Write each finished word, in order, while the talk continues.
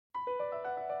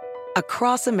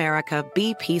Across America,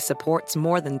 BP supports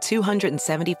more than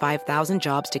 275,000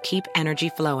 jobs to keep energy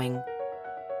flowing.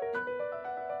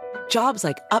 Jobs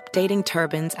like updating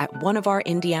turbines at one of our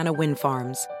Indiana wind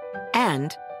farms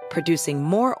and producing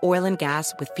more oil and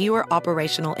gas with fewer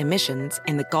operational emissions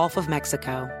in the Gulf of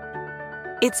Mexico.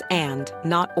 It's and,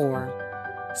 not or.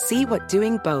 See what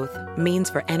doing both means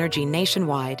for energy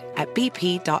nationwide at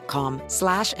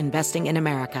bp.com/investing in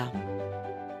America.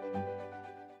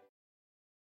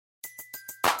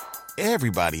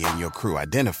 Everybody in your crew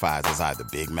identifies as either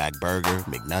Big Mac Burger,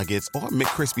 McNuggets, or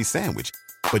McCrispy Sandwich.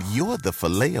 But you're the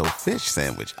Filet-O-Fish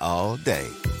Sandwich all day.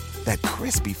 That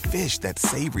crispy fish, that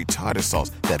savory tartar sauce,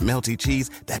 that melty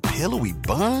cheese, that pillowy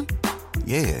bun.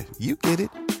 Yeah, you get it.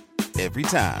 Every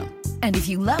time. And if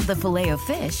you love the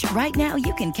Filet-O-Fish, right now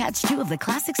you can catch two of the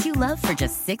classics you love for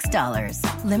just $6.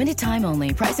 Limited time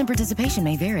only. Price and participation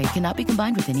may vary. Cannot be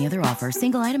combined with any other offer.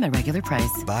 Single item at regular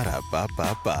price.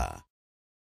 Ba-da-ba-ba-ba.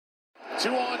 2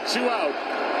 on, 2 out.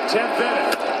 10th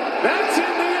inning. That's in the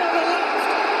air to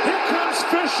left. Here comes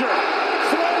Fisher.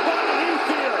 Throw by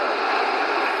Ethier.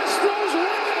 Astros win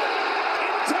it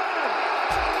in time.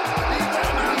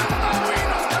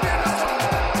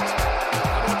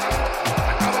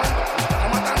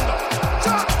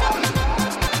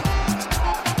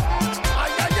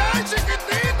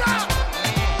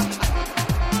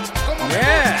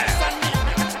 Yeah.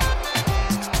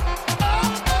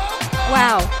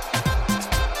 Wow.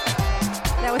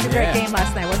 That was a great game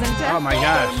last night, wasn't it, Jeff? Oh, my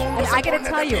gosh. I got to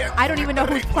tell you, I don't even know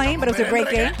who's playing, but it was a great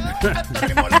game.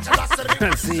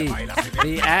 See,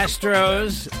 the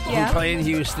Astros Yeah. who play in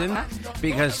Houston,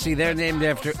 because, see, they're named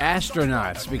after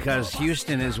astronauts, because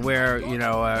Houston is where, we...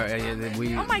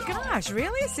 Oh, my gosh.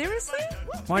 Really? Seriously?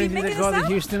 Why Are do you you think they making call this the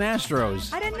up? Houston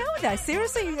Astros? I didn't know that.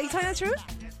 Seriously? Are you telling the truth?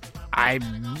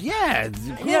 Yeah,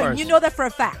 of course. You know that for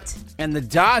a fact. And the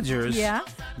Dodgers, Yeah.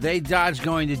 they dodged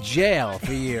going to jail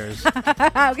for years.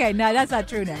 Okay, no, that's not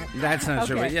true now. That's not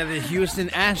true. Okay. But yeah, the Houston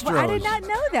Astros. Well, I did not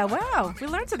know that. Wow. We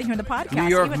learned something here in the podcast. New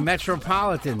York Even-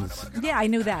 Metropolitans. Yeah, I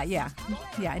knew that. Yeah.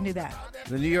 Yeah, I knew that.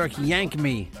 The New York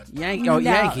Yankees. No,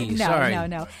 Sorry.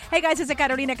 No. Hey, guys, it's the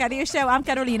Carolina Cadillo Show. I'm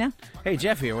Carolina. Hey,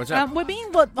 Jeff here. What's up?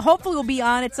 Hopefully we'll be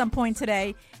on at some point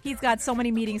today. He's got so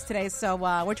many meetings today, so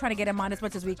we're trying to get him on as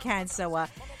much as we can. So,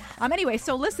 anyway,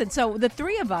 so listen. So the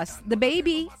three of us, the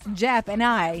baby, Jeff, and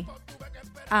I,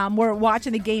 were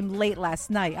watching the game late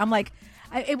last night. I'm like,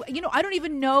 I don't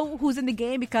even know who's in the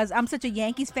game because I'm such a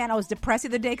Yankees fan. I was depressed the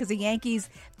other day because the Yankees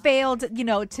failed,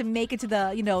 to make it to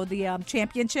the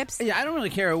championships. Yeah, I don't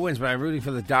really care who wins, but I'm rooting for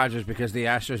the Dodgers because the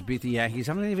Astros beat the Yankees.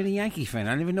 I'm not even a Yankee fan.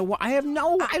 I don't even know what. I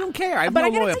don't care. I But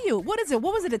I gotta tell you, what is it?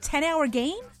 What was it? A 10-hour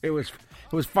game? It was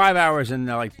 5 hours and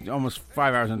almost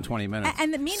 5 hours and 20 minutes.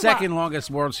 And meanwhile, second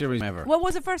longest World Series ever. What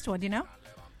was the first one? Do you know?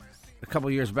 A couple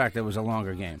of years back, there was a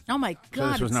longer game. Oh my So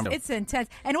God, this was number. it's intense.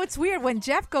 And what's weird when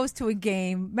Jeff goes to a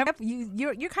game, remember,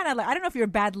 you're kind of like, I don't know if you're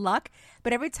bad luck,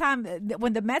 but every time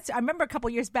when the Mets, I remember a couple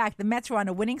years back, the Mets were on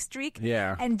a winning streak.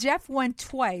 Yeah. And Jeff went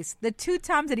twice. The 2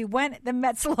 times that he went, the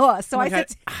Mets lost. So Oh my I God,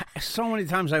 said, so many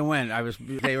times I went,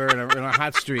 they were in a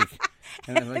hot streak.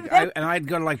 And, I'd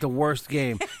go to the worst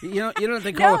game. You know what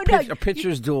they call a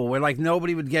pitcher's duel, where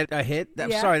nobody would get a hit.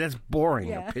 I'm sorry, that's boring.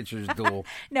 Yeah. A pitcher's duel.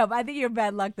 No, but I think you're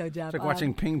bad luck though, Jeff. It's like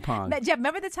watching ping pong. Jeff,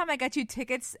 remember the time I got you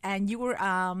tickets and you were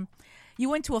you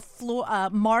went to a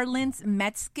Marlins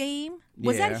Mets game?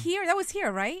 Was Yeah. that here? That was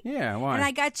here, right? Yeah, why? And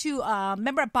I got you,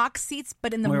 remember box seats,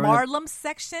 but in the Where Marlins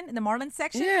section,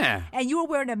 Yeah. And you were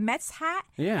wearing a Mets hat.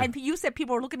 Yeah. And you said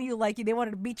people were looking at you like they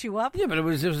wanted to beat you up. Yeah, but it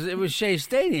was Shea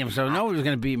Stadium, so nobody was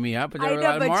going to beat me up. But there I were a know,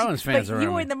 lot of Marlins fans but around. you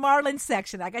were me. in the Marlins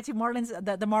section. I got you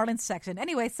the Marlins section.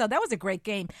 Anyway, so that was a great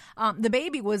game. The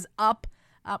baby was up.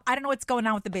 I don't know what's going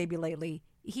on with the baby lately.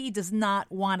 He does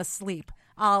not want to sleep.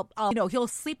 He'll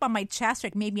sleep on my chest for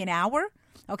maybe an hour.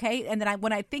 Okay, and then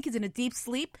when I think he's in a deep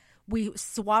sleep, we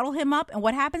swaddle him up, and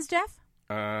what happens, Jeff?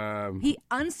 He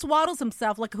unswaddles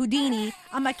himself like Houdini.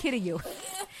 I'm not kidding you.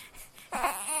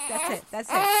 That's it.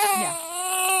 Yeah.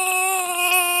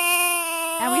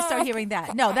 And we start hearing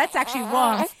that. No, that's actually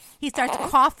wrong. He starts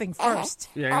coughing first.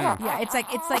 Yeah. Yeah, it's like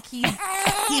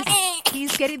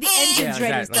he's getting the engines Yeah,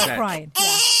 ready like to start that. crying.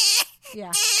 Yeah.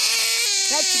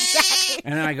 That's exactly.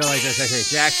 And then I go like this. I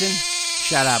say, Jackson,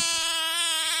 shut up.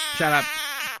 Shut up.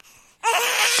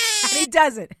 And he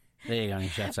does it. There you go. He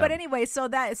shuts up. But anyway, so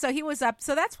he was up.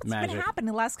 So that's what's Magic. been happening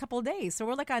the last couple of days.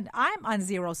 So I'm on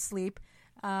zero sleep.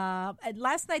 And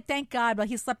last night, thank God, but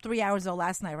he slept 3 hours though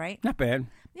last night, right? Not bad.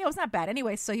 Yeah, it was not bad.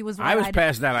 Anyway, so he was. I was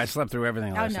passed out. I slept through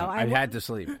everything last night. I had to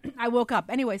sleep. I woke up.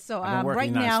 Anyway, so right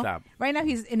now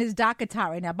he's in his Dakota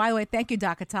right now. By the way, thank you,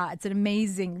 Dakota. It's an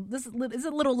amazing. This is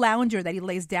a little lounger that he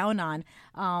lays down on,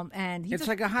 and it's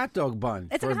like a hot dog bun.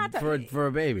 It's like a hot dog for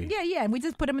a baby. Yeah, and we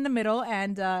just put him in the middle,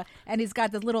 and he's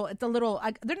got the little.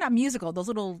 They're not musical. Those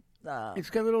little. It's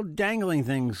got little dangling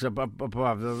things up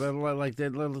above. They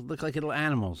look like little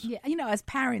animals. Yeah, as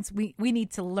parents, we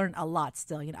need to learn a lot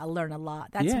still. I learn a lot.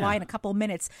 That's why in a couple of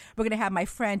minutes, we're going to have my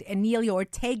friend Emilio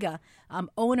Ortega,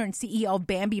 owner and CEO of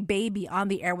Bambi Baby, on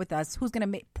the air with us, who's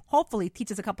going to hopefully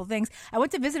teach us a couple things. I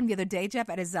went to visit him the other day, Jeff,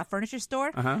 at his furniture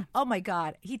store. Uh-huh. Oh, my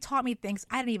God. He taught me things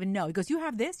I didn't even know. He goes, you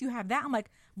have this? You have that? I'm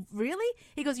like, really?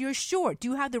 He goes, you're short. Do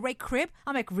you have the right crib?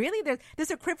 I'm like, really?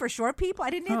 There's a crib for short people? I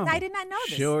did not know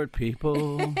this. Short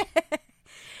people.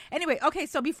 Anyway, okay,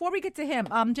 so before we get to him,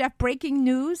 Jeff, breaking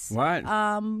news. What?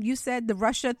 You said the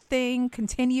Russia thing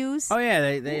continues. Oh,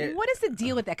 yeah. They what is the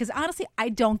deal with that? Because honestly, I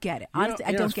don't get it. Honestly,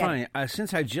 I don't get it. It's funny.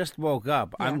 Since I just woke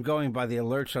up, I'm going by the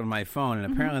alerts on my phone,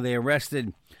 and apparently they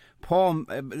arrested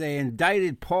they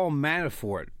indicted Paul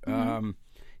Manafort.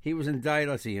 He was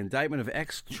indicted, indictment of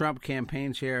ex-Trump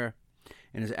campaign chair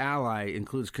and his ally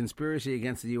includes conspiracy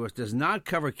against the U.S., does not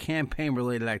cover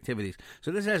campaign-related activities.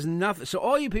 So this has nothing. So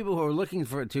all you people who are looking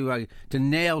to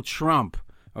nail Trump,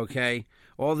 okay,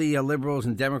 all the liberals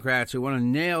and Democrats who want to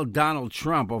nail Donald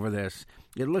Trump over this,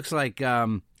 it looks like.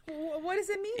 What does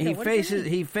it mean?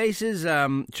 He faces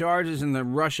charges in the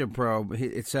Russia probe.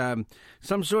 It's some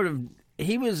sort of.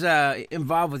 He was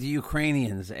involved with the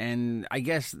Ukrainians, and I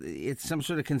guess it's some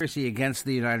sort of conspiracy against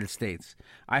the United States.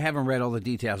 I haven't read all the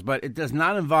details, but it does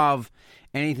not involve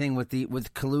anything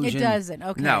with collusion. It doesn't.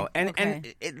 Okay. No,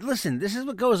 and listen, this is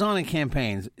what goes on in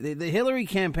campaigns. The Hillary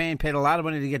campaign paid a lot of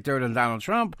money to get dirt on Donald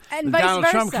Trump. And the vice Donald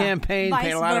versa. Trump campaign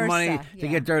paid a lot of money to Yeah.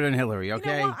 get dirt on Hillary.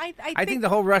 Okay. You know what? I think the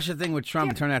whole Russia thing with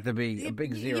Trump turned out to be a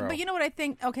big zero. But you know what I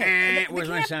think? Okay. Where's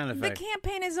my sound effect? The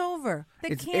campaign is over.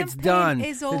 It's done.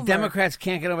 Is over. The Democrats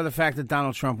can't get over the fact that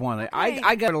Donald Trump won it. Okay.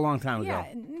 I got it a long time ago.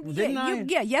 Didn't I?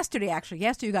 Yesterday, actually.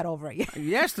 Yesterday you got over it.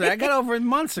 Yesterday. I got over it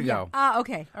months ago.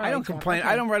 Okay. All right, I don't Jeff. complain. Okay.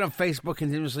 I don't write on Facebook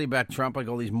continuously about Trump like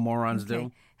all these morons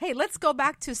do. Hey, let's go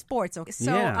back to sports. Okay,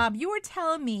 so you were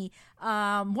telling me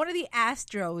one of the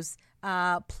Astros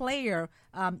player,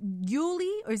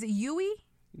 Yuli, or is it Yui?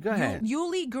 Go ahead.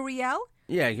 Yuli Gurriel.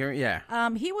 Yeah.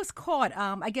 He was caught,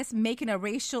 I guess, making a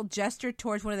racial gesture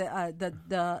towards one of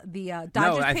the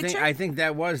Dodgers pitcher. I think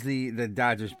that was the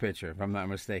Dodgers pitcher, if I'm not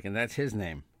mistaken. That's his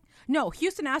name. No,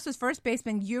 Houston Astros first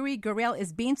baseman Yuri Gurriel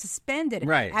is being suspended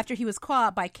right after he was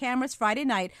caught by cameras Friday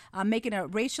night making a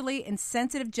racially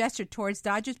insensitive gesture towards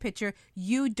Dodgers pitcher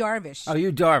Yu Darvish. Oh,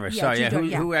 Yu Darvish. Yeah,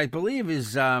 who I believe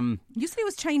is. You said he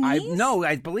was Chinese?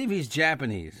 I believe he's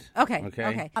Japanese.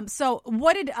 Okay. So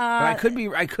what did? But I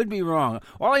could be wrong.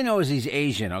 All I know is he's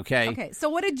Asian. Okay. Okay. So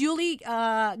what did Yuli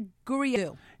Gurriel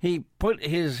do? He put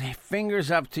his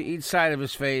fingers up to each side of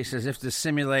his face as if to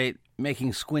simulate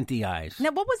making squinty eyes. Now,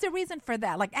 what was the reason for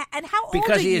that? Like, and how old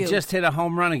because are you? Because he had just hit a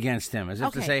home run against him, as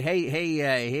if to say,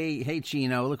 hey,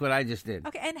 Chino, look what I just did.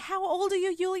 Okay, and how old are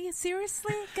you, Yuli?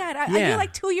 Seriously? God, are you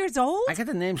like 2 years old? I got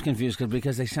the names confused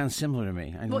because they sound similar to me.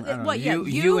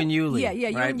 You and Yuli. Yeah, right?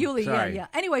 you and Yuli. Sorry. Yeah.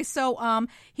 Anyway, so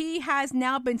he has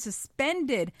now been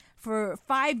suspended for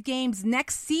 5 games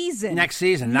next season.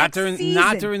 Not during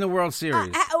the World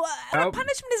Series. What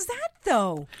punishment is that,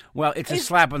 though? Well, it's a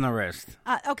slap on the wrist.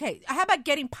 Okay, how about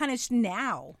getting punished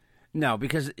now? No,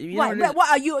 because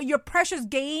your precious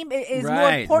game is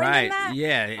more important than that.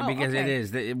 Yeah, because it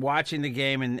is. Watching the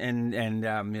game and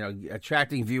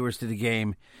attracting viewers to the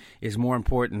game is more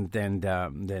important than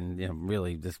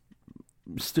really this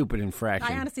stupid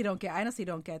infraction. I honestly don't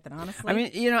get that. Honestly,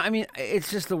 I mean, it's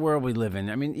just the world we live in.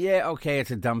 I mean,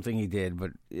 it's a dumb thing he did,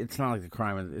 but it's not like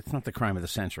it's not the crime of the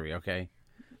century. Okay,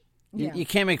 you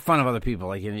can't make fun of other people.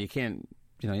 Like you can't.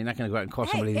 You're not going to go out and call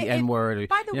somebody the N-word, or you're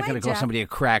not going to call somebody a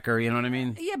cracker. You know what I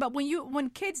mean? Yeah, but when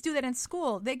kids do that in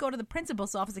school, they go to the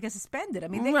principal's office and get suspended. I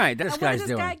mean, right? This guy's doing.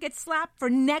 This guy get slapped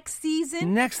for next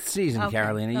season? Next season, okay.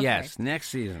 Carolina. Okay. Yes, next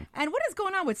season. And what is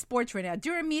going on with sports right now?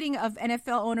 During a meeting of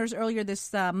NFL owners earlier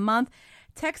this month,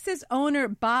 Texas owner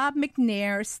Bob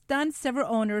McNair stunned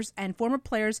several owners and former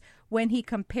players when he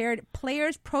compared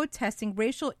players protesting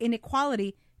racial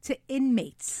inequality to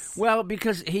inmates. Well,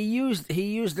 because he used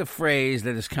a phrase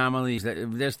that is commonly used.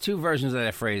 There's 2 versions of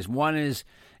that phrase. One is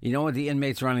You don't want the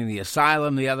inmates running the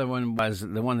asylum. The other one was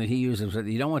the one that he used. Was that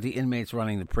you don't want the inmates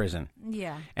running the prison.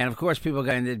 Yeah. And of course, people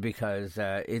got ended because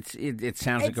it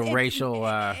sounds like a racial,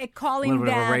 calling little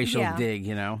bit of a them, racial yeah. dig,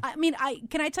 you know. I mean,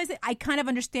 can I tell you something? I kind of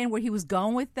understand where he was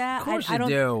going with that. Of course I you don't,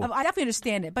 do. I definitely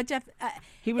understand it. But Jeff,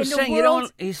 He was in the saying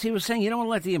world, he was saying you don't want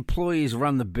to let the employees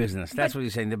run the business. That's what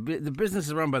he's saying. The business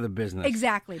is run by the business.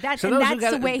 exactly. That's So and those who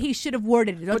that's got- the way he should have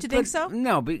worded it. Don't you think so?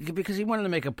 No, because he wanted to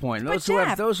make a point. But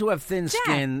Those who have thin Jeff,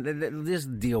 skin,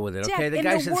 just deal with it. Jeff, Okay, the in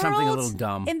guy the said something a world- little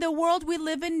dumb. In the world we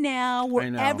live in now, I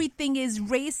where know. everything is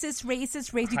racist.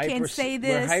 You can't say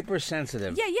this. We're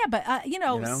hypersensitive. Yeah, but You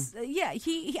know?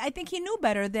 He I think he knew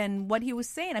better than what he was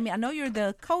saying. I mean, I know you're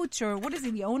the coach, or what is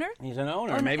he, the owner? He's an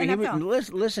owner. Or Maybe he NFL. would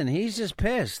listen. He's just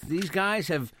pissed. These guys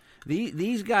have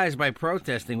these guys by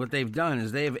protesting. What they've done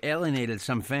is they have alienated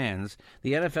some fans.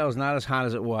 The NFL is not as hot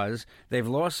as it was. They've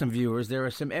lost some viewers. There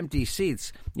are some empty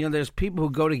seats. You know, there's people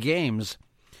who go to games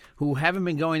who haven't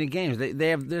been going to games.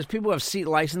 There's people who have seat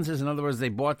licenses. In other words, they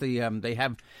bought they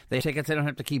have tickets. They don't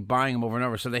have to keep buying them over and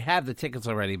over. So they have the tickets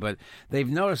already. But they've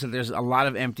noticed that there's a lot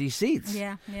of empty seats.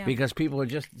 Yeah. Because people are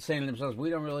just saying to themselves, "We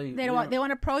don't really." They want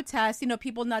to protest. You know,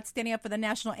 people not standing up for the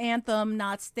national anthem,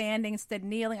 not standing, instead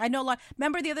kneeling. I know.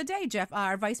 Remember the other day, Jeff,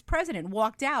 our vice president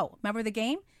walked out. Remember the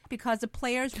game because the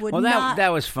players would Well, not. that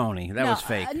was phony. That No, was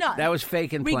fake. no. That was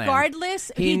fake and planned. Regardless,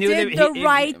 he knew did that the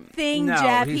right thing, no,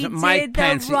 Jeff. He's He Mike did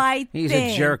Pence. the right He's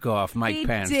thing. a jerk off, Mike He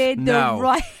Pence. did the no,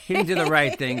 right he didn't do the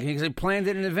right thing. He planned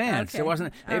it in advance. Okay. It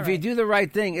wasn't. All if you right. do the right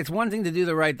thing, it's one thing to do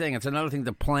the right thing. It's another thing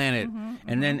to plan it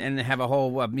and then have a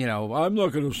whole. I'm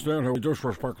not going to stand here and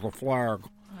disrespect the flag.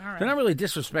 They're not really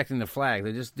disrespecting the flag.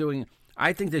 They're just doing.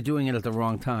 I think they're doing it at the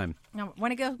wrong time. Now,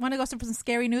 want to go for some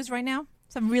scary news right now?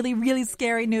 Some really, really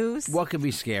scary news. What could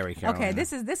be scary, Carolina? Okay,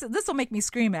 this will make me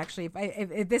scream. Actually,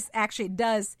 if this actually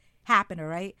does happen, all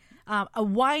right. A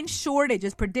wine shortage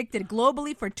is predicted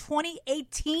globally for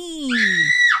 2018.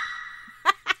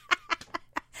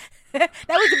 That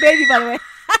was a baby, by the way.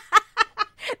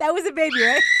 That was a baby,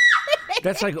 right?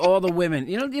 That's like all the women.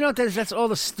 You know that's all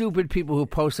the stupid people who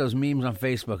post those memes on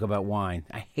Facebook about wine.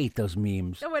 I hate those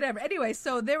memes. So whatever. Anyway,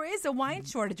 so there is a wine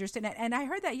shortage, and I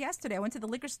heard that yesterday. I went to the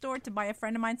liquor store to buy a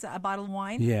friend of mine a bottle of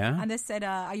wine. Yeah. And they said,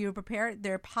 "Are you prepared?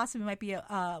 There possibly might be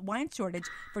a wine shortage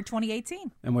for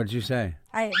 2018." And what did you say?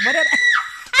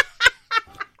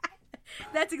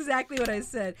 That's exactly what I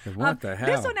said. What the hell?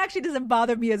 This one actually doesn't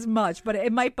bother me as much, but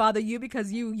it might bother you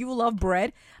because you love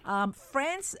bread.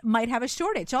 France might have a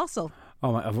shortage also.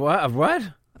 Oh, of what? Of what?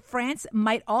 France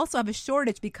might also have a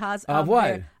shortage because Of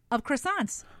what? Of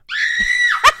croissants.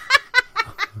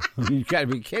 You got to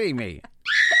be kidding me.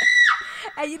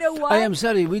 And you know what? I am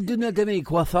sorry, we do not have any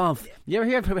croissants. You ever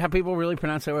hear how people really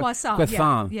pronounce that word? Croissant.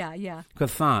 Croissant. Yeah.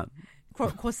 Croissant.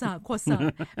 Croissant.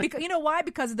 Because you know why?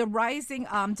 Because of the rising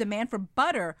demand for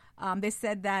butter. They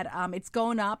said that it's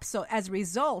going up. So as a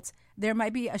result, there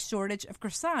might be a shortage of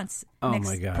croissants. Oh,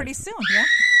 my God. Pretty soon, yeah.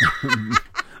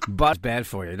 Butter's bad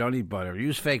for you. Don't eat butter.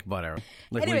 Use fake butter,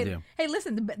 like Anyway, we do. hey,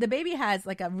 listen, the baby has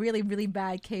like a really, really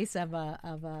bad case of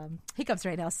hiccups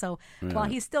right now. So while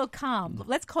he's still calm,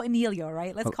 let's call Emilio,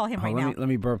 right? Let's call him right now. Let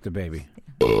me burp the baby.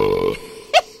 There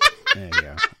you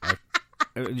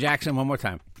go. Jackson, one more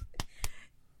time.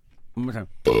 One more time.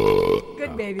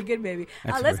 Good baby.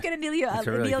 Let's get Emilio that's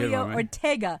a really good Emilio one, right?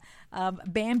 Ortega,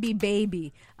 Bambi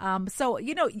Baby. So,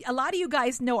 a lot of you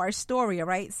guys know our story,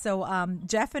 right? So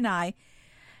Jeff and I,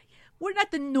 we're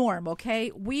not the norm,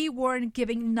 okay? We weren't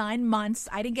giving 9 months.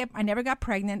 I never got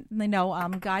pregnant.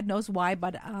 God knows why,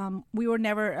 but we were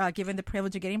never given the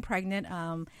privilege of getting pregnant.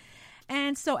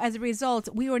 And so as a result,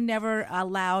 we were never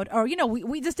allowed, or,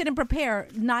 we just didn't prepare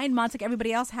 9 months like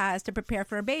everybody else has to prepare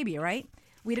for a baby, right?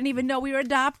 We didn't even know we were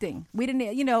adopting. We didn't,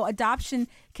 adoption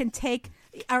can take,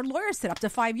 our lawyer said up to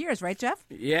 5 years, right, Jeff?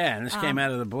 Yeah, and this came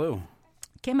out of the blue.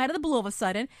 Came out of the blue all of a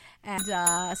sudden.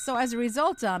 And so as a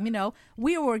result,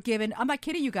 we were given, I'm not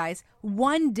kidding you guys,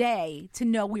 1 day to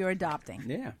know we were adopting.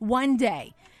 Yeah. 1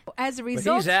 day. As a But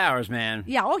result. he's ours, man.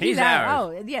 Yeah, he's ours.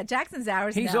 Oh, yeah, Jackson's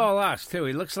ours. He's now. all us, too.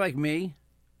 He looks like me.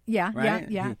 Yeah, right?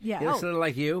 yeah. He looks a little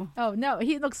like you. Oh, no,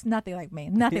 he looks nothing like me.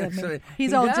 Nothing like me. He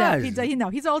He's all does.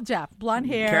 Jeff. He's all Jeff. Blonde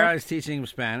hair. Carol's teaching him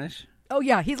Spanish. Oh,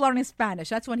 yeah, he's learning Spanish.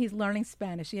 That's when he's learning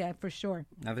Spanish. Yeah, for sure.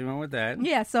 Nothing wrong with that.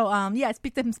 Yeah, so, I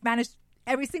speak to him Spanish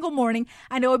every single morning.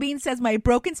 I know Bean says my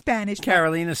broken Spanish.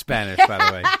 Carolina's Spanish, by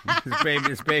the way.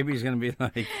 This baby's going to be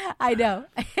like... I know.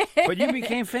 But you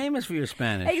became famous for your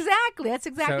Spanish. Exactly. That's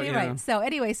exactly So, right. know. So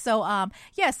anyway,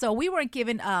 so we weren't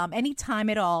given any time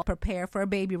at all to prepare for a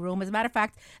baby room. As a matter of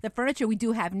fact, the furniture we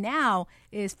do have now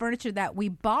is furniture that we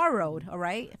borrowed, all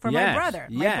right, from my brother.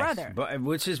 But,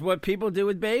 which is what people do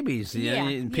with babies. People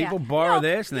yeah. borrow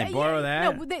this and they borrow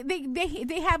that. No,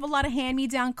 they have a lot of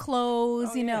hand-me-down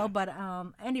clothes, but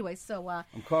anyway, so...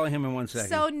 I'm calling him in 1 second.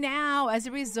 So now, as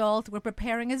a result, we're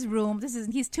preparing his room.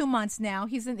 He's 2 months now.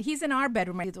 He's in our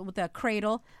bedroom with a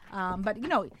cradle. But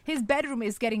his bedroom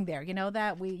is getting there. You know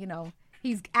that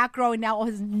he's outgrowing now all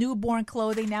his newborn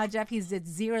clothing. Now, Jeff, he's at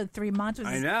 0 to 3 months.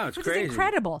 I know, it's which crazy. is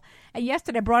incredible. And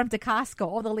yesterday, I brought him to Costco.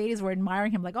 All the ladies were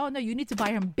admiring him, like, "Oh no, you need to buy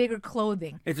him bigger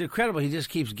clothing." It's incredible. He just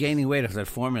keeps gaining weight off that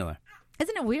formula.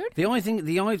 Isn't it weird? The only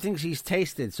things he's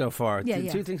tasted so far, Yeah, the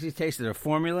yeah. two things he's tasted are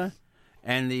formula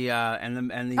and the the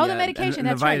medication. and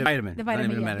That's the right. vitamin. The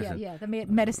vitamin. medicine. Yeah. The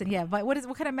medicine. Yeah.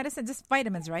 What kind of medicine? Just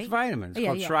vitamins, right? It's vitamins. It's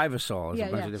called Trivasol. It's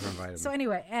a bunch of different vitamins. So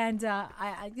anyway, and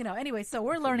so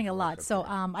we're learning a lot. So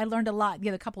I learned a lot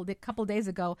a couple days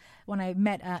ago when I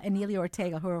met Emilio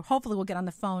Ortega, who hopefully will get on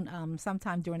the phone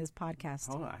sometime during this podcast.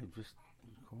 Hold on, I'm just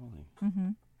calling. Mm-hmm.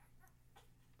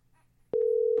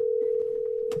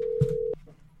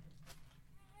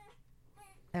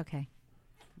 Okay.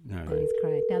 No, Baby's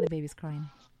crying. Now the baby's crying.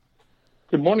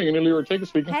 Good morning, Emilio Ortega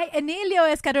speaking. Hey, Emilio,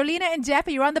 it's Carolina and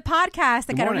Jeffy. You're on the podcast,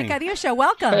 the Good Carolina morning. Cadillo Show.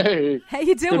 Welcome. Hey. How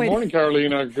you doing? Good morning,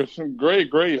 Carolina.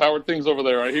 Great. How are things over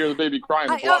there? I hear the baby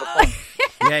crying. It's a lot of fun.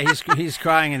 Yeah, he's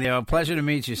crying in there. Pleasure to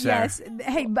meet you, sir. Yes.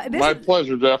 Hey, but My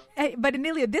pleasure, Jeff. Hey, but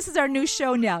Emilio, this is our new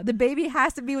show now. The baby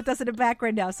has to be with us in the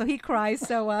background now, so he cries.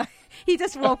 So he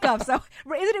just woke up. So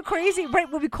isn't it crazy? Right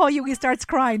when we call you, he starts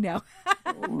crying now.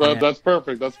 That's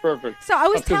perfect. So I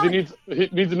was because he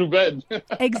needs a new bed.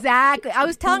 Exactly. I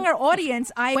was telling our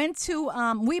audience, I went to,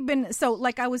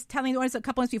 like I was telling the audience a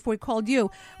couple months before we called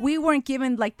you, we weren't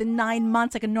given like the 9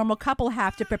 months like a normal couple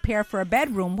have to prepare for a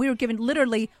bedroom. We were given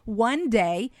literally 1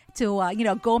 day to,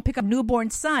 go and pick up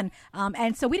newborn son.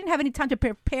 And so we didn't have any time to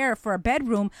prepare for a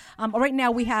bedroom. Right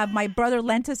now we have my brother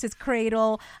lent us his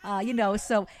cradle,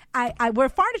 so we're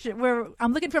furniture.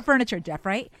 I'm looking for furniture, Jeff,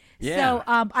 right? Yeah.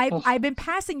 So I've been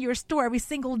passing your store every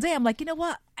single day. I'm like, you know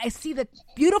what? I see the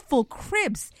beautiful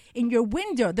cribs in your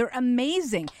window. They're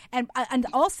amazing. And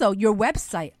also your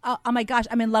website. Oh my gosh,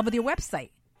 I'm in love with your website.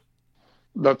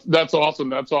 That's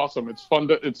awesome. It's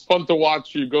fun to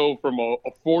watch you go from a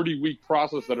 40-week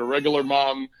process that a regular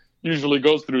mom usually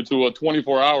goes through to a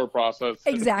 24-hour process.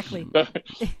 Exactly.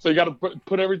 So you got to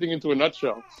put everything into a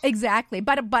nutshell. Exactly.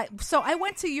 But so I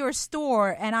went to your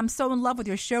store, and I'm so in love with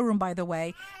your showroom, by the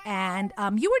way. And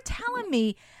you were telling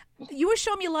me, you were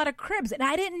showing me a lot of cribs, and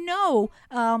I didn't know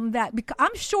that, because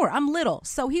I'm sure I'm little.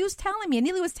 So he was telling me, and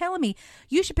Neely was telling me,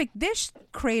 you should pick this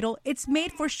cradle. It's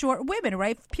made for short women,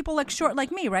 right? People like short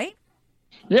like me, right?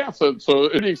 Yeah, so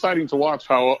it'd be exciting to watch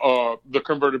how the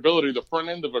convertibility, the front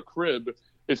end of a crib,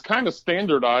 is kind of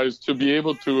standardized to be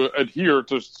able to adhere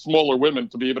to smaller women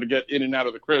to be able to get in and out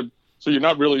of the crib. So you're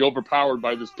not really overpowered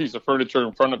by this piece of furniture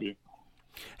in front of you.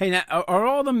 Hey, now are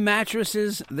all the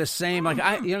mattresses the same? Like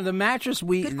the mattress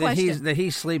that he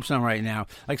sleeps on right now.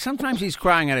 Like sometimes he's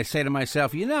crying, and I say to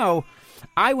myself,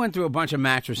 I went through a bunch of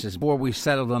mattresses before we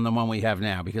settled on the one we have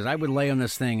now, because I would lay on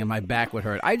this thing and my back would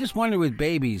hurt. I just wonder with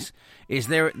babies,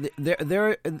 are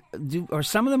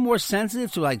some of them more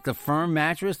sensitive to like the firm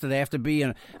mattress? Do they have to be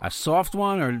a soft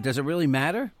one, or does it really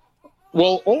matter?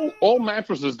 Well, all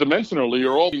mattresses dimensionally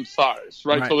are all the same size,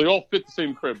 right? So they all fit the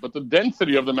same crib, but the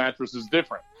density of the mattress is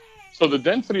different. So the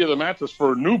density of the mattress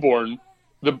for a newborn,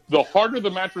 the harder the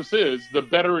mattress is, the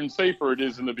better and safer it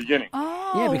is in the beginning.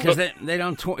 Oh, yeah, because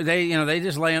they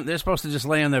just lay on. They're supposed to just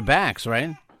lay on their backs,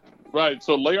 right? Right.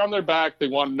 So lay on their back. They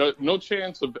want no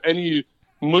chance of any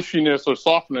mushiness or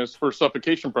softness for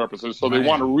suffocation purposes. So they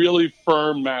want a really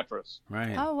firm mattress.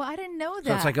 Right. Oh, well, I didn't know that.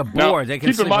 So it's like a board. Now, they can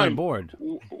keep in sleep on a mind, board.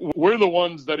 We're the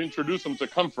ones that introduce them to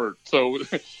comfort, so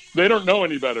they don't know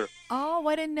any better. Oh,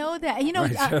 I didn't know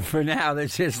that. So for now, they're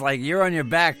just like, you're on your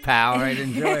back, pal. Right,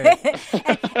 enjoy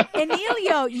it. And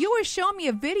Emilio, you were showing me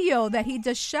a video that he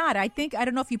just shot. I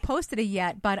don't know if you posted it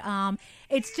yet, but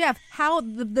it's Jeff, how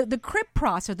the crib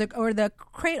process or the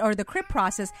crib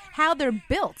process, how they're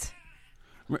built.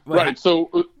 Right.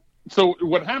 So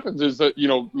what happens is that,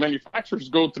 manufacturers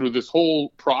go through this whole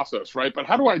process, right? But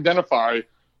how to identify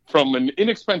from an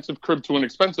inexpensive crib to an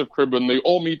expensive crib when they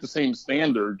all meet the same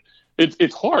standard?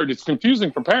 It's hard. It's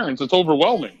confusing for parents. It's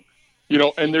overwhelming,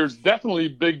 and there's definitely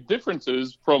big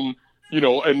differences from,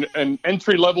 an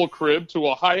entry-level crib to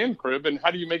a high-end crib. And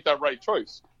how do you make that right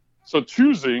choice? So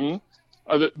choosing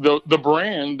the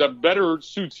brand that better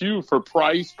suits you for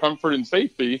price, comfort, and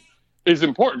safety is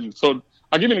important. So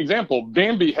I'll give you an example.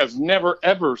 Bambi has never,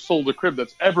 ever sold a crib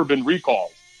that's ever been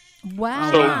recalled.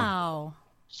 Wow.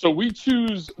 So we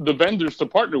choose the vendors to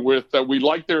partner with that we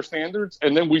like their standards,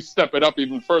 and then we step it up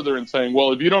even further and saying,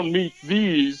 well, if you don't meet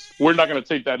these, we're not going to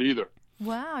take that either.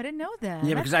 Wow, I didn't know that.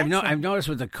 Yeah, because I've noticed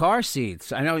with the car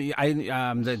seats. I know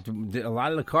a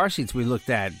lot of the car seats we looked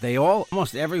at, they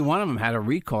almost every one of them had a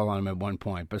recall on them at one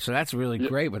point. But so that's really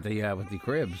great with the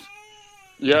cribs.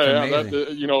 Yeah.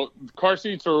 Car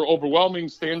seats are overwhelming.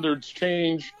 Standards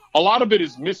change. A lot of it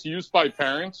is misused by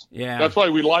parents. Yeah, that's why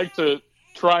we like to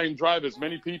try and drive as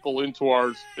many people into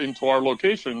our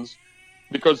locations,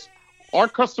 because our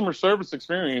customer service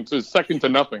experience is second to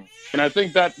nothing. And I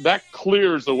think that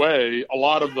clears away a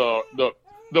lot of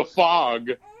the fog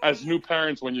as new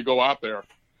parents when you go out there.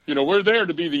 We're there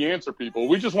to be the answer people.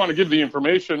 We just want to give the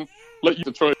information, let you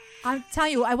the choice. I'll tell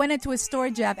you, I went into a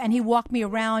store, Jeff, and he walked me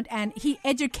around, and he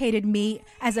educated me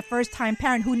as a first-time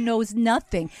parent who knows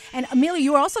nothing. And, Amelia,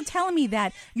 you were also telling me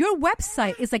that your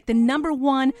website is like the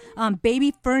 #1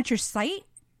 baby furniture site?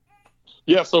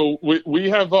 Yeah, so we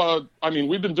have,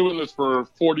 we've been doing this for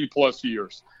 40-plus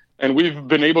years, and we've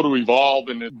been able to evolve,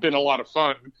 and it's been a lot of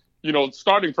fun,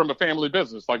 starting from a family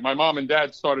business. Like my mom and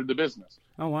dad started the business.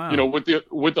 Oh, wow.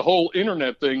 With the whole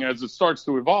internet thing, as it starts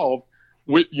to evolve,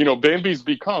 Bambi's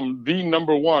become the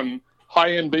 #1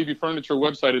 high-end baby furniture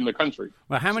website in the country.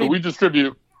 Well, how many? So we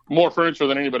distribute more furniture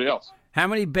than anybody else. How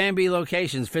many Bambi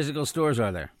locations, physical stores,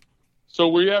 are there? So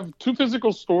we have 2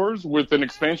 physical stores with an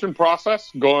expansion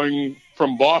process going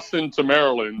from Boston to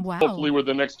Maryland, hopefully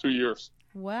within the next 2 years.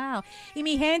 Wow. Y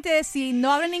mi gente, si no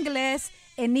hablan inglés,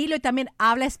 Emilio también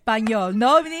habla español.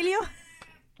 ¿No, Emilio?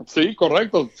 Sí,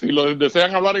 correcto. Si lo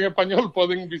desean hablar en español,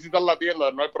 pueden visitar la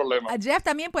tienda, no hay problema. Jeff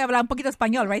también puede hablar un poquito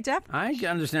español, right, Jeff? I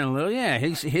understand a little, yeah.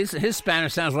 His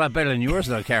Spanish sounds a lot better than yours,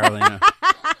 though, Carolina.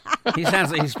 He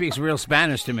sounds like he speaks real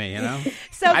Spanish to me,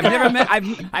 So I've never met.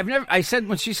 I said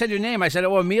when she said your name, I said,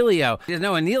 "Oh, Emilio." She said,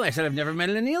 "No, Emilio." I said, "I've never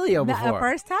met an Emilio before."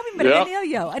 First time we met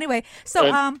Emilio. Anyway,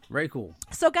 so very cool.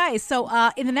 So guys,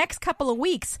 in the next couple of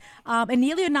weeks,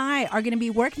 Emilio and I are going to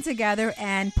be working together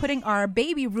and putting our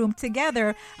baby room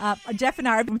together. Jeff and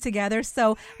I are room together.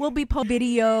 So we'll be posting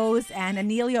videos, and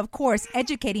Emilio, of course,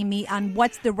 educating me on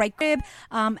what's the right crib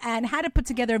and how to put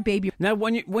together a baby. Now,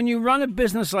 when you run a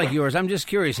business like yours, I'm just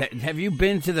curious. Have you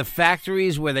been to the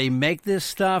factories where they make this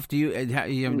stuff? Do you?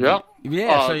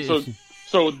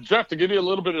 So Jeff, to give you a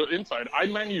little bit of insight, I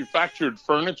manufactured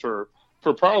furniture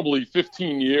for probably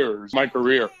 15 years, my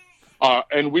career,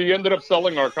 and we ended up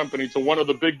selling our company to one of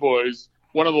the big boys,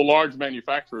 one of the large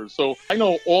manufacturers. So I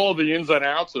know all the ins and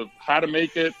outs of how to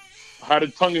make it, how to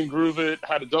tongue and groove it,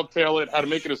 how to dovetail it, how to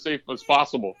make it as safe as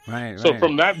possible. Right. So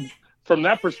from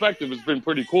that perspective, it's been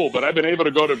pretty cool. But I've been able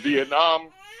to go to Vietnam,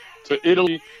 to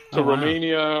Italy, to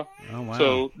Romania. Oh, wow.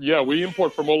 So, we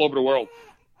import from all over the world.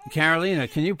 Carolina,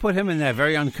 can you put him in that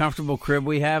very uncomfortable crib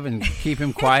we have and keep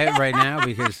him quiet right now?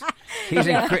 Because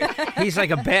he's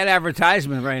like a bad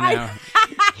advertisement right now.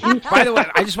 By the way,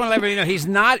 I just want to let everybody know he's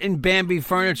not in Bambi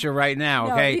furniture right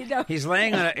now. Okay, he's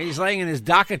laying in his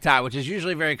Dakota, which is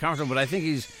usually very comfortable. But I think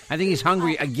he's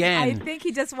hungry again. I think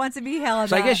he just wants to be held.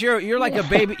 So I guess you're like a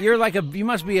baby. You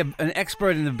must be an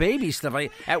expert in the baby stuff.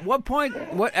 At what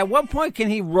point can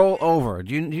he roll over?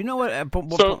 Do you know what?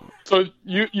 So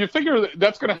you figure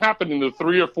that's going to happen in the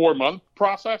 3 or 4 month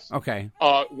process. Okay.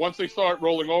 Once they start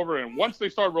rolling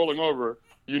over,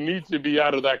 you need to be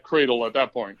out of that cradle at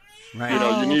that point. Right.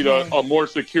 You need a more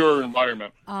secure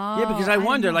environment. Yeah, because I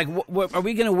wonder, what, are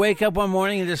we going to wake up one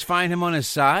morning and just find him on his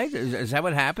side? Is that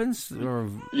what happens? Or...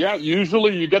 Yeah,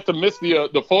 usually you get to miss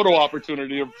the photo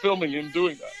opportunity of filming him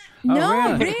doing that.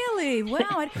 No, really?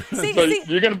 Wow.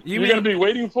 You're gonna be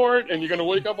waiting for it, and you're gonna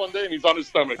wake up one day and he's on his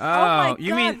stomach. Oh my God,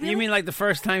 you mean like the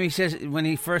first time when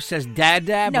he first says "dad"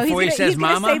 no, before he says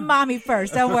 "mama"? He's gonna say "mommy"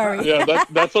 first. Don't worry. Yeah,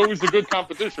 that's always a good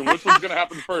competition. Which one's gonna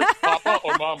happen first, Papa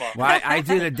or Mama? Well, I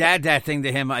do the dad thing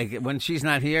to him. Like when she's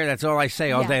not here, that's all I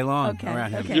say all day long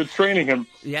around him. You're training him.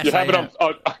 Yes, you have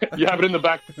it in the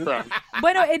background.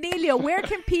 Bueno, Emilio, where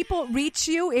can people reach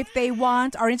you if they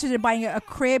are interested in buying a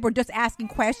crib or just asking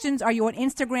questions? Are you on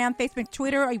Instagram, Facebook,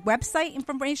 Twitter, or website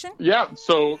information? Yeah,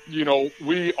 so,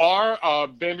 we are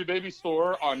Bambi Baby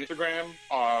Store on Instagram.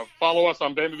 Follow us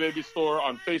on Bambi Baby Store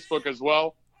on Facebook as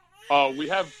well. We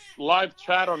have live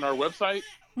chat on our website.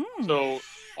 So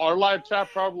our live chat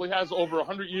probably has over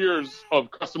 100 years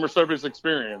of customer service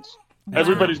experience. Wow.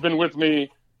 Everybody's been with me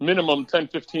minimum 10,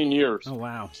 15 years. Oh,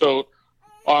 wow. So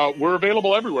We're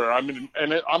available everywhere.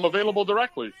 I'm available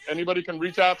directly. Anybody can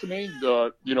reach out to me.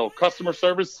 Customer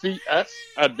service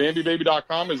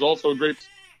cs@bambibaby.com is also great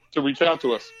to reach out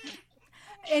to us.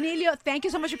 Emilio, thank you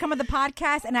so much for coming to the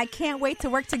podcast, and I can't wait to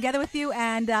work together with you.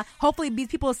 And hopefully, these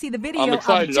people will see the video I'm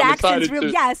excited. of Jackson's I'm excited too.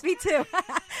 Yes, me too.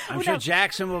 I'm sure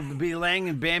Jackson will be laying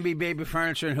in Bambi Baby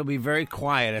furniture, and he'll be very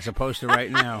quiet as opposed to right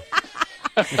now.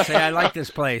 He'll say, "I like this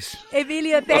place."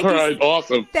 Emilio, thank All you. right,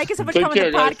 awesome. Thank you so much Take for coming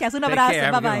care, to the guys. podcast. Un Take abrazo. care.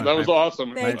 Have a good Bye-bye. one. That was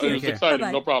awesome. Thank It you. was exciting.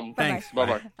 Bye-bye. No problem. Thanks.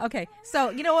 Bye-bye. Okay, so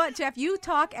you know what, Jeff? You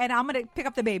talk, and I'm going to pick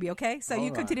up the baby. Okay, so you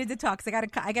Hold continue to talk. Cause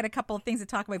I got a couple of things to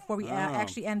talk about before we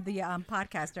actually end the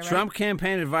podcast. All right? Trump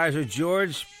campaign advisor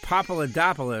George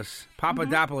Papadopoulos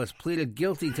pleaded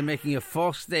guilty to making a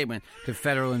false statement to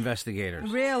federal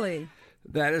investigators. Really?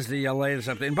 That is the latest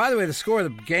update. And by the way, the score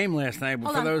of the game last night,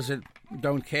 Hold for on. those that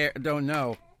don't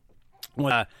know,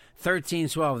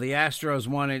 13-12. The Astros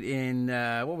won it in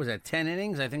 10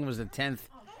 innings? I think it was the 10th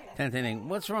inning.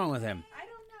 What's wrong with him? I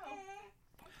don't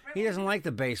know. He doesn't like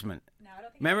the basement. No, I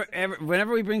don't think Remember,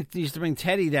 whenever we used to bring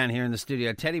Teddy down here in the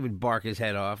studio, Teddy would bark his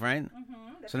head off, right?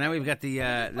 So now we've got the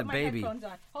put my baby. headphones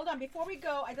on. Hold on, before we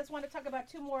go, I just want to talk about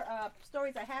two more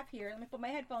stories I have here. Let me put my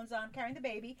headphones on, carrying the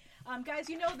baby. Guys,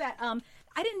 you know that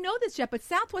I didn't know this yet, but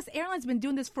Southwest Airlines has been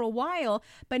doing this for a while,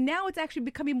 but now it's actually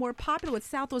becoming more popular with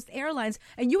Southwest Airlines,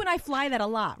 and you and I fly that a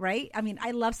lot, right? I mean,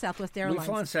 I love Southwest Airlines. We've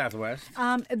flown Southwest.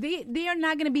 They are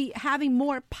now going to be having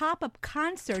more pop-up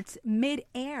concerts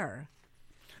mid-air.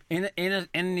 In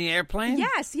the airplane?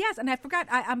 Yes, and I forgot.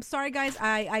 I'm sorry, guys.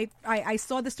 I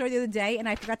saw the story the other day, and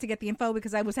I forgot to get the info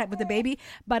because I was with the baby.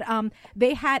 But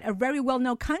they had a very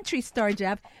well-known country star,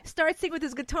 Jeff, start singing with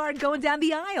his guitar and going down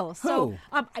the aisle. So,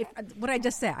 what did I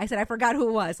just say? I said I forgot who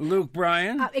it was. Luke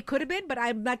Bryan? It could have been, but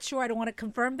I'm not sure. I don't want to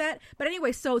confirm that. But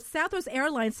anyway, so Southwest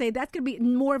Airlines say that's going to be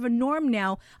more of a norm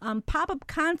now. Pop-up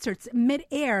concerts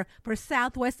mid-air for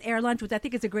Southwest Airlines, which I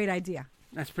think is a great idea.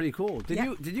 That's pretty cool. Did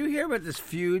Yeah. you hear about this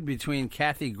feud between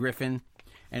Kathy Griffin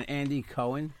and Andy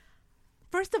Cohen?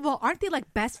 First of all, aren't they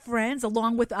like best friends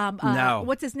along with No.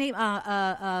 what's his name?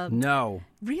 No.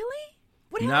 Really?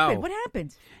 What No. happened? What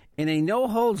happened? In a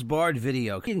no-holds-barred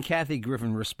video, Kathy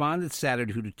Griffin responded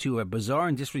Saturday to a bizarre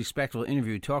and disrespectful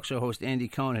interview talk show host Andy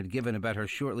Cohen had given about her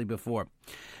shortly before.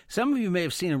 Some of you may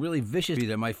have seen a really vicious video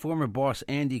that my former boss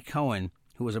Andy Cohen,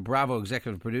 who was a Bravo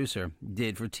executive producer,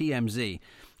 did for TMZ.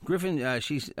 Griffin,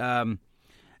 she's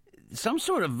some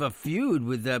sort of a feud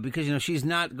with because she's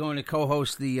not going to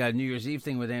co-host the New Year's Eve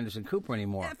thing with Anderson Cooper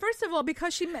anymore. First of all,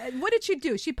 because what did she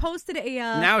do? She posted a.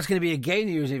 Now it's going to be a gay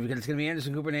New Year's Eve because it's going to be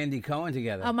Anderson Cooper and Andy Cohen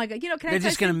together. Oh my God! They're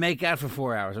just going to make out for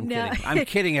 4 hours. I'm No. kidding. I'm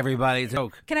kidding, everybody. It's a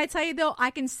joke. Can I tell you though?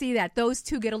 I can see that those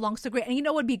two get along so great, and you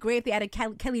know what would be great if they added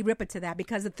Kelly Ripa to that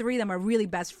because the three of them are really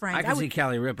best friends. I can see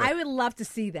Kelly Ripa. I would love to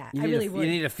see that. I really would.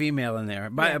 You need a female in there.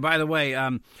 By the way,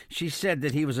 she said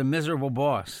that he was a miserable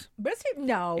boss.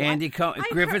 No, Andy Cohen.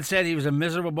 Griffin said he was a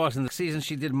miserable boss in the season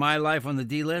she did My Life on the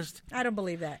D-List. I don't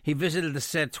believe that. He visited the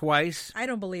set twice. I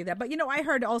don't believe that. But I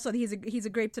heard also that he's a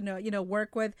great to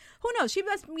work with. Who knows? She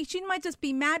might just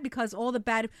be mad because all the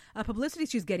bad publicity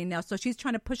she's getting now. So she's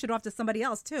trying to push it off to somebody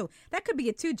else too. That could be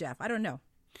it too, Jeff. I don't know.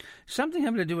 Something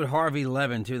having to do with Harvey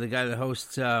Levin too, the guy that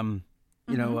hosts the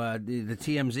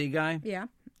TMZ guy. Yeah.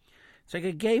 It's like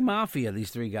a gay mafia, these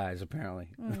three guys, apparently.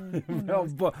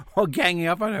 all ganging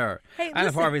up on her. Hey, I don't know if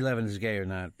listen. Harvey Levin is gay or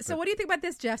not. So what do you think about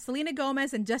this, Jeff? Selena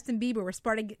Gomez and Justin Bieber were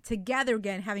starting together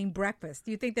again, having breakfast.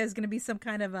 Do you think there's going to be some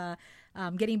kind of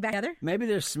getting back together? Maybe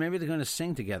they're going to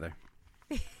sing together.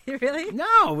 Really?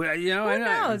 No, Who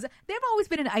knows? They've always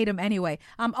been an item anyway.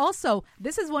 Also,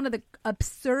 this is one of the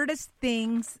absurdest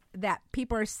things that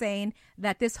people are saying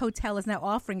that this hotel is now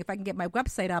offering. If I can get my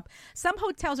website up, some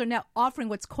hotels are now offering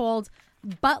what's called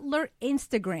butler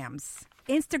Instagrams.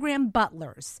 Instagram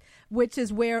butlers, which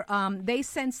is where they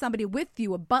send somebody with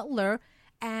you, a butler,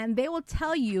 and they will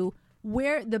tell you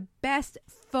where the best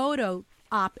photo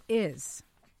op is.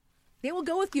 They will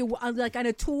go with you like on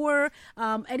a tour,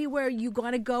 anywhere you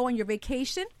want to go on your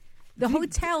vacation. The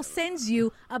hotel sends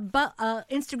you a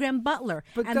Instagram butler,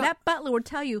 that butler will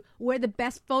tell you where the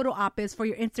best photo op is for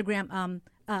your Instagram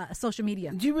social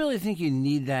media. Do you really think you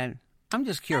need that? I'm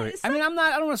just curious. I mean, I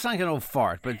don't want to sound like an old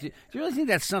fart, but do you really think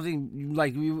that's something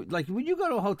like would you go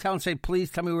to a hotel and say, please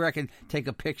tell me where I can take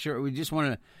a picture, or we just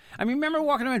want to? I mean, remember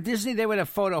walking around Disney, they would have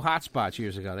photo hotspots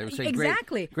years ago. They would say,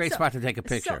 exactly. great spot to take a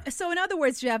picture. So in other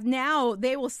words, Jeff, now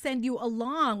they will send you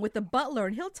along with the butler,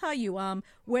 and he'll tell you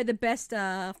where the best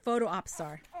photo ops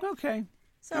are. Okay.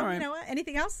 So, all right.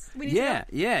 Anything else we need to know?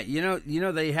 Yeah. You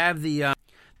know, they have the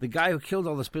guy who killed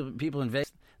all those people in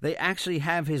Vegas. They actually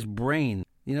have his brain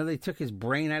You know, they took his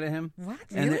brain out of him. What?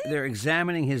 And Really? they're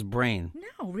examining his brain.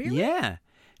 No, really? Yeah.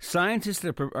 Scientists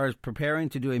are preparing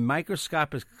to do a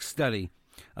microscopic study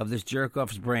of this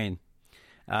jerk-off's brain.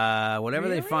 Whatever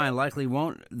they Really? find likely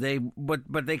won't.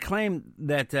 But they claim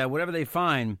that whatever they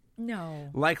find No.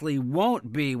 likely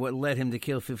won't be what led him to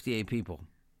kill 58 people.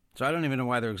 So I don't even know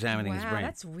why they're examining his Wow, brain.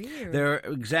 that's weird. They're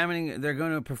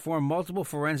going to perform multiple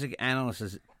forensic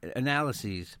analyses,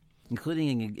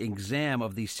 including an exam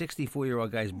of the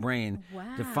 64-year-old guy's brain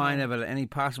to find out any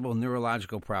possible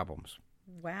neurological problems.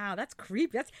 Wow, that's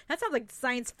creepy. That sounds like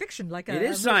science fiction. It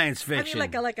is science fiction. I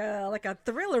mean, like a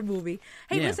thriller movie.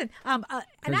 Hey, Yeah. listen. And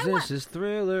This is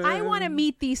Thriller. I want to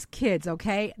meet these kids.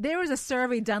 Okay, there was a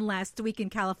survey done last week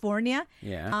in California.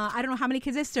 Yeah. I don't know how many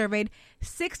kids they surveyed.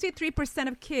 63%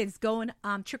 of kids going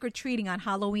trick or treating on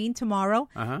Halloween tomorrow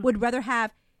would rather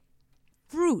have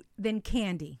fruit than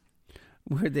candy.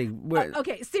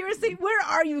 Okay, seriously, where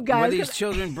are you guys? Were these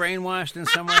children brainwashed in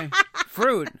some way?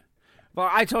 Fruit. Well,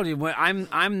 I told you,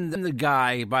 I'm the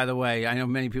guy, by the way. I know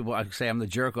many people say I'm the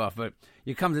jerk off, but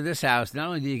you come to this house, not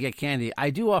only do you get candy, I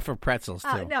do offer pretzels,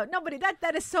 too. No, but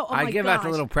that is so, I give out the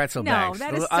little pretzel bags. No,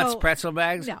 that the is little so... Utz pretzel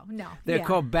bags? No. They're yeah.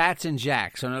 called bats and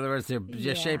jacks. So in other words, they're just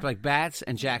Yeah. shaped like bats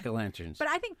and jack-o'-lanterns. But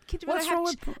I think kids What's rather wrong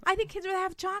have. with- I think kids rather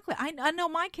have chocolate. I know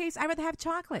my case. I rather have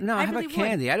chocolate. No, I how really about would.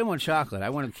 candy? I didn't want chocolate. I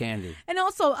wanted candy. And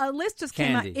also, a list just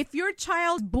came out. Candy. If your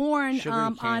child's born Sugary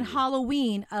on candy.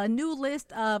 Halloween, a new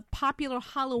list of popular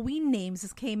Halloween names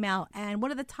just came out, and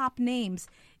one of the top names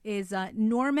is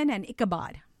Norman and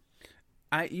Ichabod.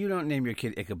 You don't name your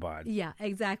kid Ichabod. Yeah,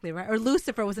 exactly right. Or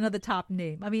Lucifer was another top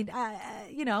name. I mean,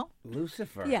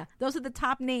 Lucifer. Yeah, those are the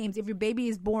top names. If your baby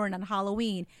is born on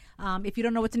Halloween, if you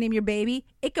don't know what to name your baby,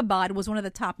 Ichabod was one of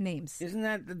the top names. Isn't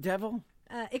that the devil?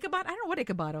 Ichabod? I don't know what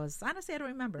Ichabod was. Honestly, I don't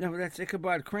remember. No, but that's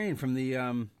Ichabod Crane from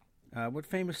the, what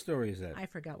famous story is that? I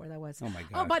forgot where that was. Oh, my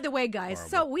Oh, God. by the way, guys,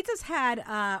 Horrible. so we just had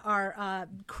our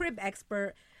crib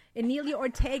expert, Emilia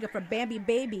Ortega from Bambi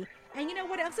Baby. And you know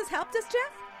what else has helped us,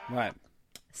 Jeff? What?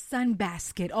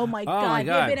 Sunbasket. Oh, my my God.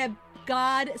 God. They've been a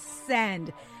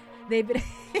godsend. They've been...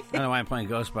 I don't know why I'm playing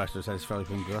Ghostbusters. I just felt like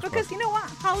playing Ghostbusters. Because you know what?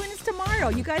 Halloween is tomorrow.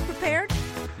 You guys prepared?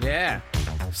 Yeah.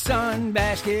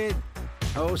 Sunbasket.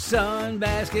 Oh,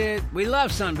 Sunbasket. We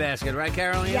love Sunbasket, right,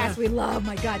 Carolina? Yes, we love.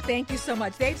 My God, thank you so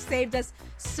much. They've saved us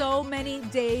so many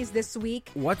days this week.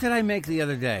 What did I make the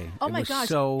other day? Oh It my was gosh!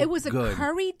 so It was a good.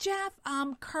 curry, Jeff.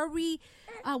 Curry.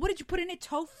 What did you put in it?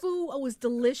 Tofu. Oh, it was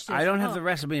delicious. I don't have Oh. the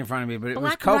recipe in front of me, but it was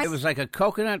Black rice? It was like a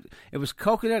coconut. It was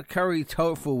coconut curry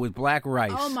tofu with black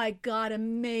rice. Oh my God!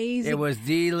 Amazing. It was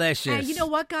delicious. And you know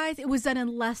what, guys? It was done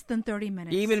in less than 30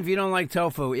 minutes. Even if you don't like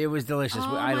tofu, it was delicious.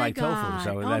 Oh I my like tofu, God.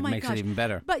 so Oh that my makes gosh. it even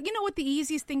better. But you know what the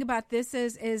easiest thing about this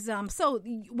is so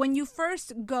when you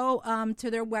first go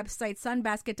to their website,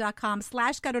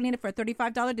 sunbasket.com/Carolina for a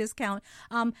 $35 discount,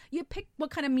 you pick what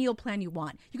kind of meal plan you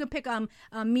want. You can pick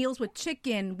meals with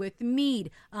chicken, with meat,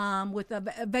 with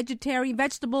vegetarian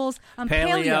vegetables,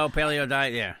 Paleo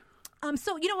diet, yeah.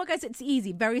 So you know what, guys? It's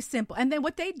easy, very simple. And then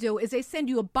what they do is they send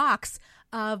you a box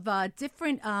of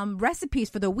different recipes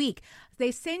for the week.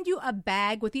 They send you a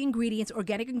bag with the ingredients,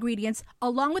 organic ingredients,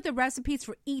 along with the recipes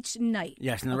for each night.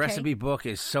 Yes, and the Okay? recipe book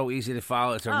is so easy to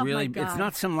follow. It's a Oh, my really, God. it's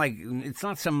not some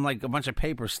like a bunch of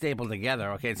paper stapled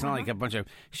together. Okay, it's not like a bunch of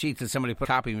sheets that somebody put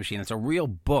in a copy machine. It's a real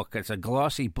book. It's a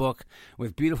glossy book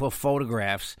with beautiful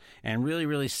photographs and really,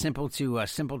 really simple to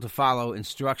follow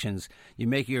instructions. You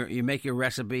make your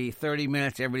recipe. 30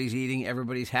 minutes. Everybody's eating.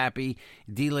 Everybody's happy.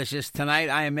 Delicious. Tonight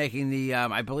I am making the.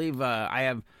 I believe I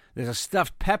have. There's a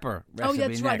stuffed pepper recipe. Oh,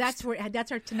 that's right. next.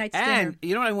 That's our tonight's And dinner.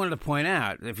 you know what I wanted to point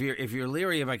out? If you're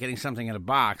leery about getting something in a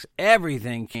box,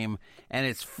 everything came and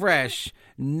it's fresh,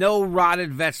 no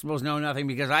rotted vegetables, no nothing.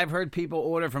 Because I've heard people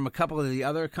order from a couple of the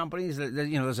other companies.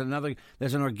 There's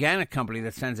an organic company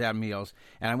that sends out meals,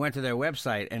 and I went to their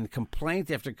website and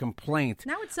complaint after complaint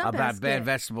Now it's about Sunbasket. bad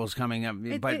vegetables coming up.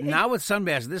 But now with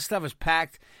Sunbasket, this stuff is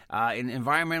packed in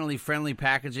environmentally friendly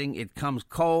packaging. It comes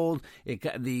cold. It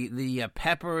got the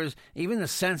peppers, even the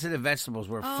sensitive vegetables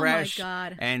were Oh, fresh. my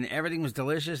God. And everything was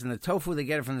delicious. And the tofu, they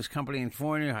get it from this company in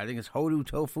California. I think it's Hodu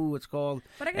Tofu, it's called.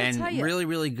 But I gotta and tell you- really,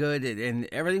 really good. And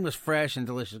everything was fresh and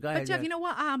delicious. Go ahead. But Jeff, Jeff. you know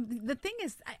what? The thing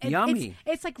is, Yummy.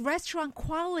 It's like restaurant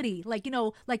quality, like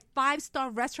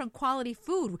 5-star restaurant quality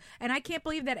food. And I can't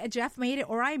believe that Jeff made it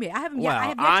or I made it. I haven't. Well, I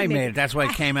have yet I to make made it. That's why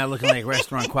it came out looking like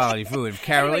restaurant quality food. If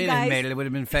Carolina guys. had made it, it would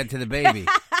have been fed to the baby.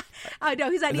 Oh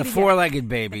no, he's not The eating it. four-legged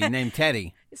baby named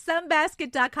Teddy.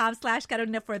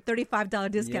 Sunbasket.com/Carolina for a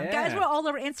 $35 discount. Yeah. Guys, we're all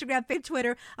over Instagram, Facebook,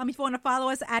 Twitter. If you want to follow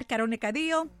us at Carolina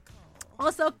Cadillo.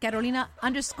 Also,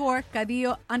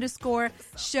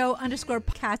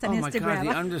 Carolina_Cadillo_show_podcast on Instagram. Oh my God,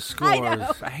 the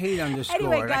underscores. I hate underscores.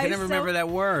 Anyway, guys, I can never remember that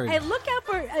word. And look out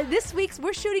for this week's,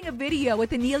 we're shooting a video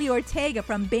with Emilio Ortega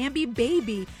from Bambi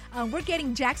Baby. We're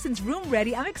getting Jackson's room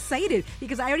ready. I'm excited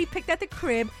because I already picked out the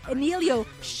crib. Emilio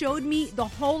showed me the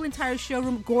whole entire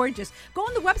showroom. Gorgeous. Go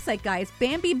on the website, guys.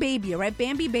 Bambi Baby, all right?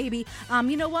 Bambi Baby.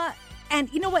 You know what? And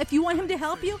you know what? If you want him to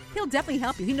help you, he'll definitely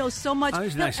help you. He knows so much. Oh,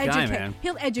 he's a nice guy, man.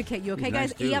 He'll educate you, okay, He's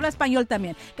guys? nice Y habla español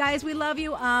también. Guys, we love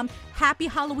you. Happy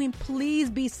Halloween. Please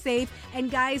be safe. And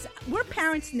guys, we're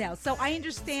parents now, so I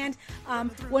understand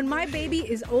when my baby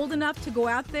is old enough to go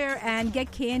out there and get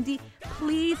candy,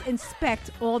 please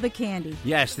inspect all the candy.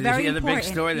 Yes, did Very you hear the big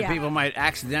important. story that Yeah. people might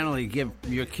accidentally give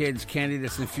your kids candy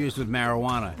that's infused with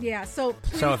marijuana? Yeah, so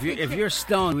please. So if you're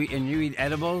stoned and you eat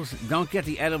edibles, don't get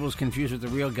the edibles confused with the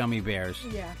real gummy bears.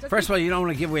 Yeah. First of all, you don't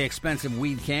want to give away expensive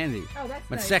weed candy. Oh, that's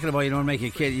But nice. second of all, you don't want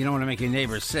to make your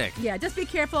neighbors sick. Yeah, just be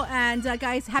careful. And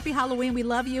guys, happy Halloween. We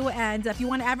love you. And if you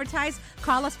want to advertise,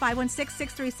 call us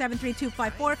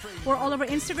 516-637-3254. We're all over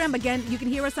Instagram. Again, you can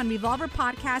hear us on Revolver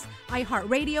Podcast,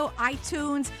 iHeartRadio,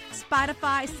 iTunes,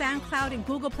 Spotify, SoundCloud, and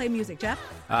Google Play Music. Jeff?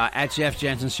 At Jeff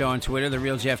Jensen Show on Twitter, The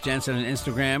Real Jeff Jensen on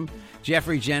Instagram,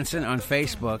 Jeffrey Jensen on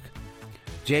Facebook,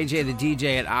 JJ the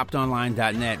DJ at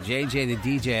optonline.net, JJ the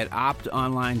DJ at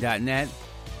optonline.net.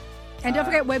 And don't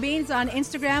forget, Webin's on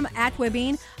Instagram, at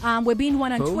Webin. Webin1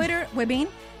 on Who? Twitter, Webin.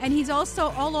 And he's also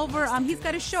all over. He's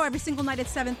got a show every single night at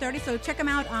 7:30. So check him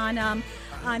out on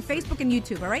Facebook and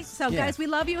YouTube, all right? So, Yeah. guys, we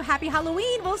love you. Happy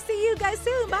Halloween. We'll see you guys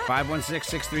soon. Bye.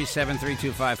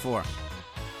 516-637-3254.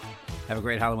 Have a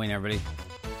great Halloween, everybody.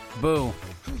 Boo.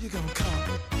 Who you gonna call?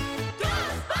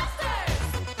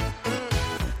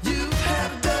 You've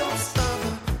had a dose of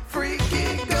a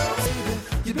freaky ghost.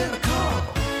 You better call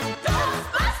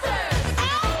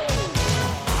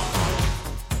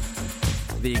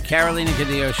The Carolina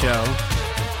Cadillo Show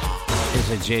is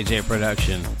a JJ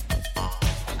production. Let me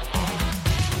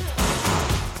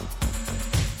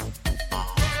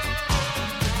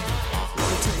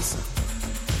tell you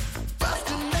something.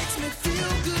 Buster makes me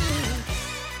feel good.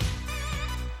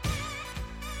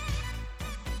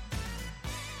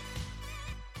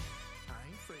 I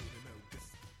ain't afraid of no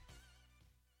ghost.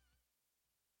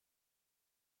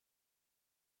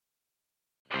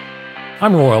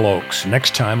 I'm Royal Oakes.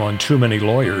 Next time on Too Many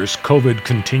Lawyers, COVID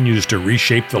continues to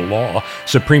reshape the law.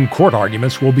 Supreme Court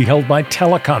arguments will be held by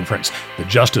teleconference. The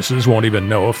justices won't even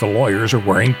know if the lawyers are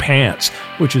wearing pants,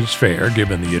 which is fair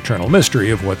given the eternal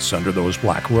mystery of what's under those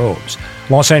black robes.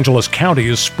 Los Angeles County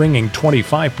is springing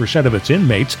 25% of its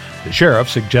inmates. The sheriff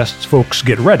suggests folks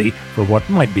get ready for what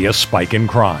might be a spike in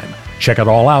crime. Check it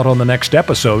all out on the next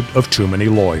episode of Too Many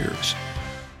Lawyers.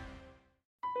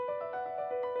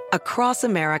 Across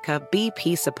America,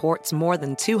 BP supports more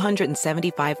than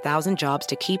 275,000 jobs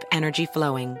to keep energy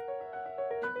flowing.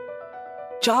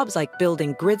 Jobs like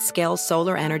building grid-scale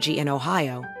solar energy in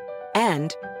Ohio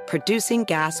and producing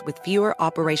gas with fewer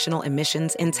operational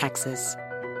emissions in Texas.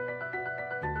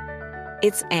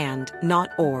 It's and,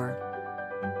 not or.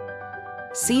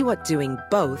 See what doing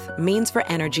both means for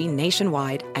energy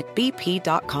nationwide at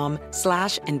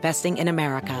bp.com/investing in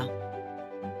America.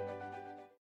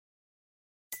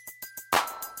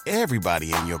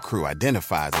 Everybody in your crew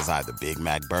identifies as either Big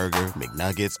Mac Burger,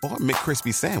 McNuggets, or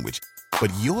McCrispy Sandwich.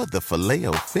 But you're the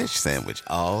Filet-O-Fish Sandwich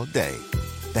all day.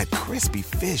 That crispy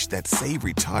fish, that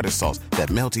savory tartar sauce, that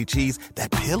melty cheese,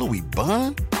 that pillowy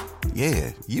bun.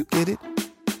 Yeah, you get it.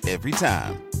 Every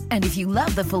time. And if you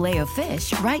love the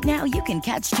Filet-O-Fish, right now you can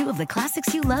catch two of the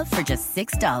classics you love for just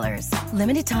 $6.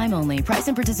 Limited time only. Price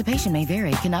and participation may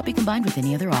vary. Cannot be combined with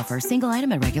any other offer. Single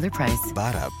item at regular price.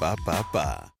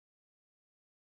 Ba-da-ba-ba-ba.